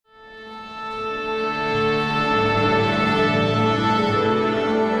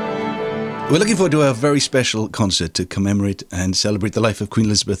We're looking forward to a very special concert to commemorate and celebrate the life of Queen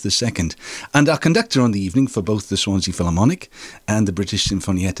Elizabeth II. And our conductor on the evening for both the Swansea Philharmonic and the British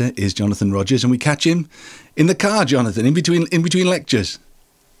Sinfonietta is Jonathan Rogers, and we catch him in the car, Jonathan, in between lectures.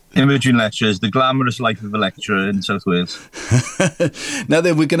 In between lectures, the glamorous life of a lecturer in South Wales. Now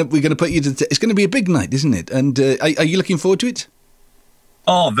then, we're gonna put you to. It's going to be a big night, isn't it? And are you looking forward to it?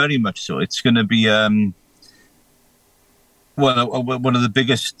 Oh, very much so. It's going to be one of the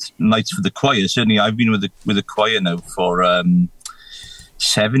biggest nights for the choir. Certainly, I've been with the choir now for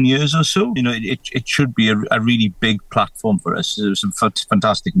 7 years or so. You know, it should be a really big platform for us. There's some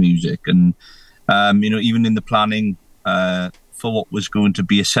fantastic music, and you know, even in the planning for what was going to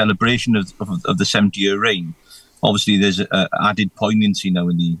be a celebration of the 70-year reign. Obviously, there's added poignancy now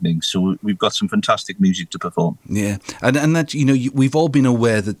in the evening, so we've got some fantastic music to perform. Yeah, and that, you know, we've all been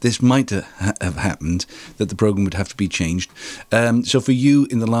aware that this might have happened, that the programme would have to be changed. So for you,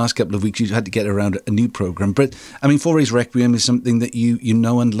 in the last couple of weeks, you had to get around a new programme. But, I mean, Fauré's Requiem is something that you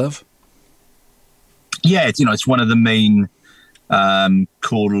know and love? Yeah, it's one of the main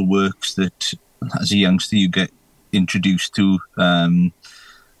choral works that, as a youngster, you get introduced to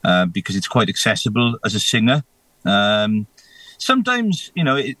because it's quite accessible as a singer. Sometimes, you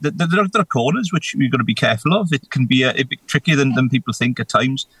know, there are corners which you've got to be careful of. It can be a bit trickier than people think at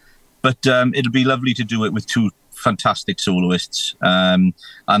times, but it'll be lovely to do it with two fantastic soloists, and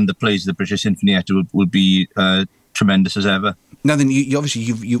the plays of the British Sinfonietta will be tremendous as ever. Now then, you obviously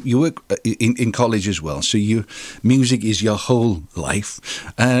you work in college as well, so music is your whole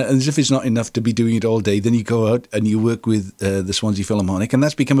life. And as if it's not enough to be doing it all day, then you go out and you work with the Swansea Philharmonic, and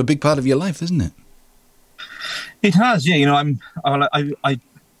that's become a big part of your life, isn't it? It has, yeah. You know,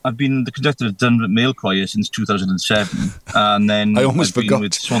 I've been the conductor of Dunvet Male Choir since 2007, and then I almost forgot. Been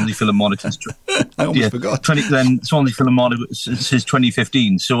with Swansea Philharmonic since I almost forgot. Then Swansea Philharmonic since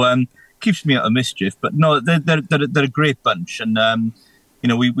 2015. So keeps me out of mischief. But no, they're a great bunch, and you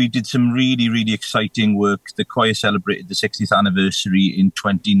know, we did some really, really exciting work. The choir celebrated the 60th anniversary in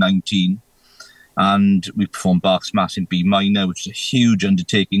 2019. And we performed Bach's Mass in B minor, which is a huge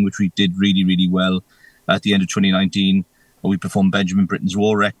undertaking, which we did really, really well at the end of 2019. We performed Benjamin Britten's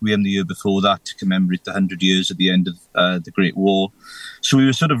War Requiem the year before that to commemorate the 100 years at the end of the Great War. So we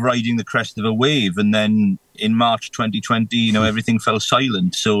were sort of riding the crest of a wave. And then in March 2020, you know, everything fell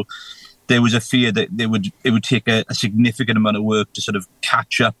silent. So there was a fear that it would take a significant amount of work to sort of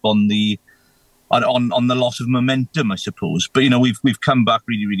catch up on the loss of momentum, I suppose. But, you know, we've come back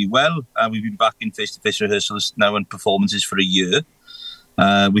really, really well. We've been back in face-to-face rehearsals now and performances for a year.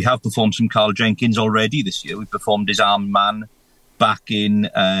 We have performed some Carl Jenkins already this year. We performed his Armed Man back in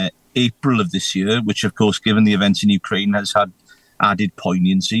April of this year, which, of course, given the events in Ukraine, has had added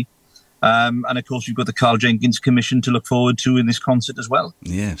poignancy. And, of course, we've got the Carl Jenkins Commission to look forward to in this concert as well.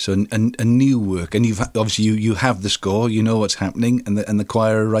 Yeah, so a new work. And you've obviously you have the score, you know what's happening, and the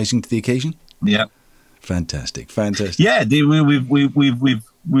choir are rising to the occasion? Yeah, fantastic. Yeah,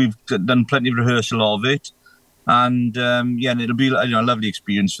 we've done plenty of rehearsal of it, and and it'll be a lovely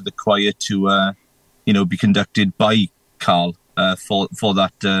experience for the choir to be conducted by Carl for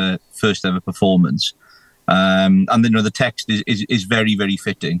that first ever performance, and then the text is very, very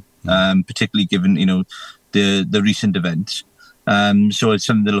fitting, particularly given the recent events. So it's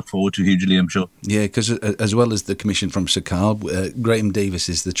something to look forward to hugely, I'm sure. Yeah, because as well as the commission from Sir Carl, Graham Davis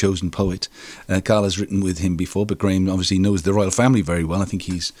is the chosen poet. Carl has written with him before, but Graham obviously knows the royal family very well. I think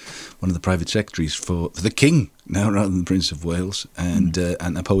he's one of the private secretaries for the King now, rather than the Prince of Wales, and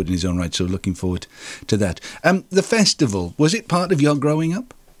a poet in his own right. So looking forward to that. The festival, was it part of your growing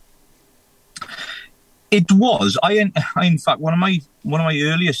up? It was. I in fact, one of my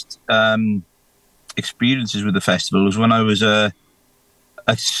earliest experiences with the festival was when I was a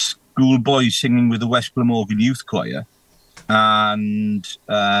schoolboy singing with the West Glamorgan Youth Choir, and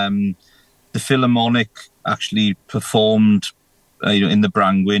the Philharmonic actually performed in the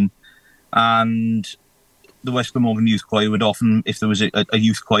Brangwyn, and the West Glamorgan Youth Choir would often, if there was a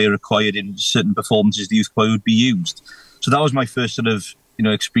youth choir required in certain performances, the youth choir would be used. So that was my first sort of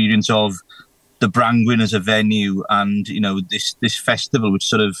experience of the Brangwyn as a venue, and this festival, which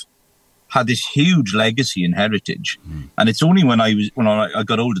sort of had this huge legacy and heritage. And it's only when I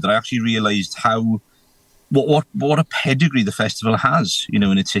got older that I actually realised what a pedigree the festival has, in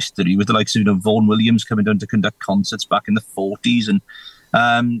its history, with the likes of Vaughan Williams coming down to conduct concerts back in the 40s, and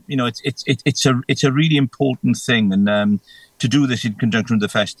it's a really important thing, and to do this in conjunction with the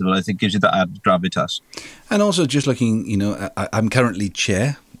festival, I think, gives it that added gravitas. And also, just looking, I'm currently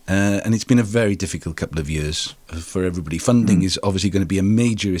chair. And it's been a very difficult couple of years for everybody. Funding is obviously going to be a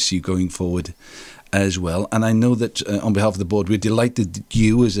major issue going forward as well. And I know that on behalf of the board, we're delighted that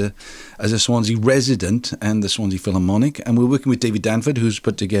you, as a Swansea resident and the Swansea Philharmonic, and we're working with David Danford, who's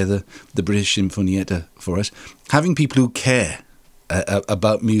put together the British Sinfonietta for us. Having people who care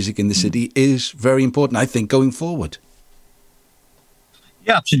about music in the city is very important, I think, going forward.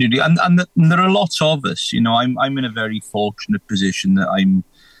 Yeah, absolutely. And there are lots of us. I'm in a very fortunate position that I'm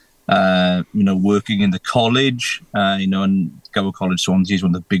working in the college, and Gower College Swansea is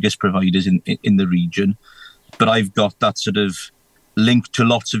one of the biggest providers in the region. But I've got that sort of link to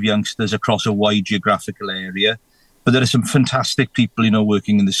lots of youngsters across a wide geographical area. But there are some fantastic people,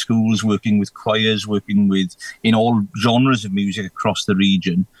 working in the schools, working with choirs, working in all genres of music across the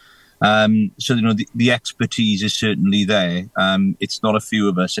region. So, the expertise is certainly there. It's not a few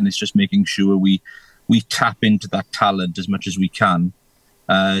of us, and it's just making sure we tap into that talent as much as we can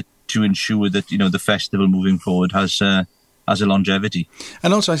to ensure that, the festival moving forward has a longevity.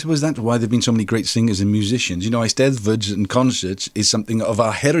 And also, I suppose that's why there have been so many great singers and musicians. Eisteddfods and concerts is something of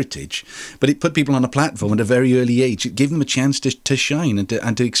our heritage, but it put people on a platform at a very early age. It gave them a chance to shine and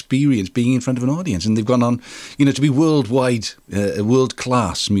to experience being in front of an audience. And they've gone on, to be worldwide,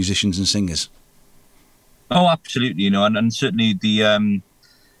 world-class musicians and singers. Oh, absolutely. And certainly the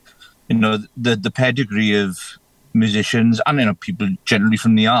pedigree of musicians and people generally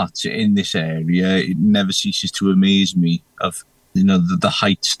from the arts in this area, it never ceases to amaze me of the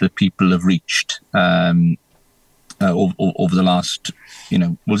heights that people have reached over the last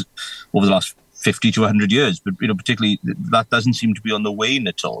 50 to 100 years, but particularly that doesn't seem to be on the wane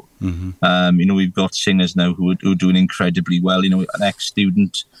at all. Mm-hmm. We've got singers now who are doing incredibly well. An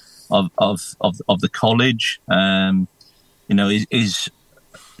ex-student of the college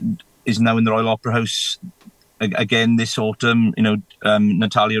is now in the Royal Opera House again this autumn.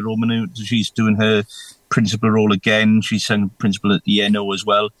 Natalia Romanu, she's doing her principal role again. She's sang principal at the ENO as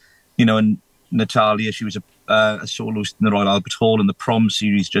well. And Natalia, she was a soloist in the Royal Albert Hall in the Prom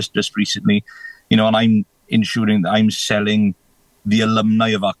series just recently. And I'm ensuring that I'm selling the alumni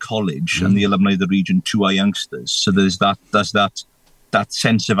of our college and the alumni of the region to our youngsters. So there's that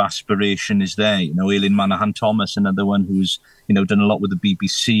sense of aspiration is there. Eileen Manahan Thomas, another one who's done a lot with the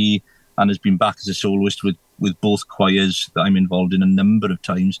BBC and has been back as a soloist with both choirs that I'm involved in a number of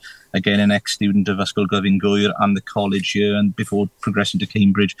times. Again, an ex-student of Ysgol Gyfun Gŵyr and the college here, and before progressing to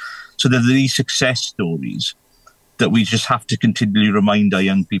Cambridge. So there are these success stories that we just have to continually remind our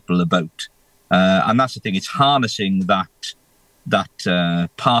young people about. And that's the thing, it's harnessing that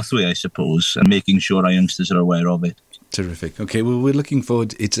pathway, I suppose, and making sure our youngsters are aware of it. Terrific. Okay, well, we're looking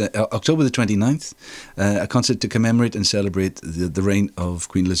forward. It's October the 29th, a concert to commemorate and celebrate the reign of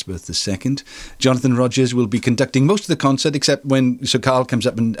Queen Elizabeth II. Jonathan Rogers will be conducting most of the concert, except when Sir Carl comes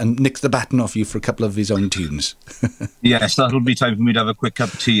up and nicks the baton off you for a couple of his own tunes. Yes, that'll be time for me to have a quick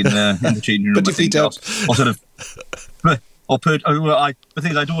cup of tea in the changing room. Put your feet up. Or sort of... the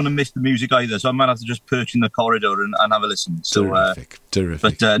thing is, I don't want to miss the music either, so I might have to just perch in the corridor and have a listen. So,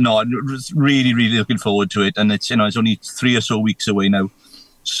 terrific. But no, I'm really, really looking forward to it, and it's only 3 or so weeks away now.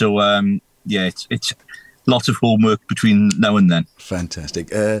 So it's lots of homework between now and then. Fantastic.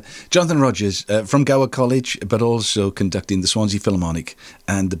 Jonathan Rogers from Gower College, but also conducting the Swansea Philharmonic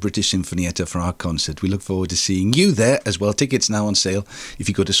and the British Sinfonietta for our concert. We look forward to seeing you there as well. Tickets now on sale if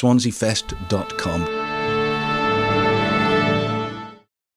you go to swanseafest.com.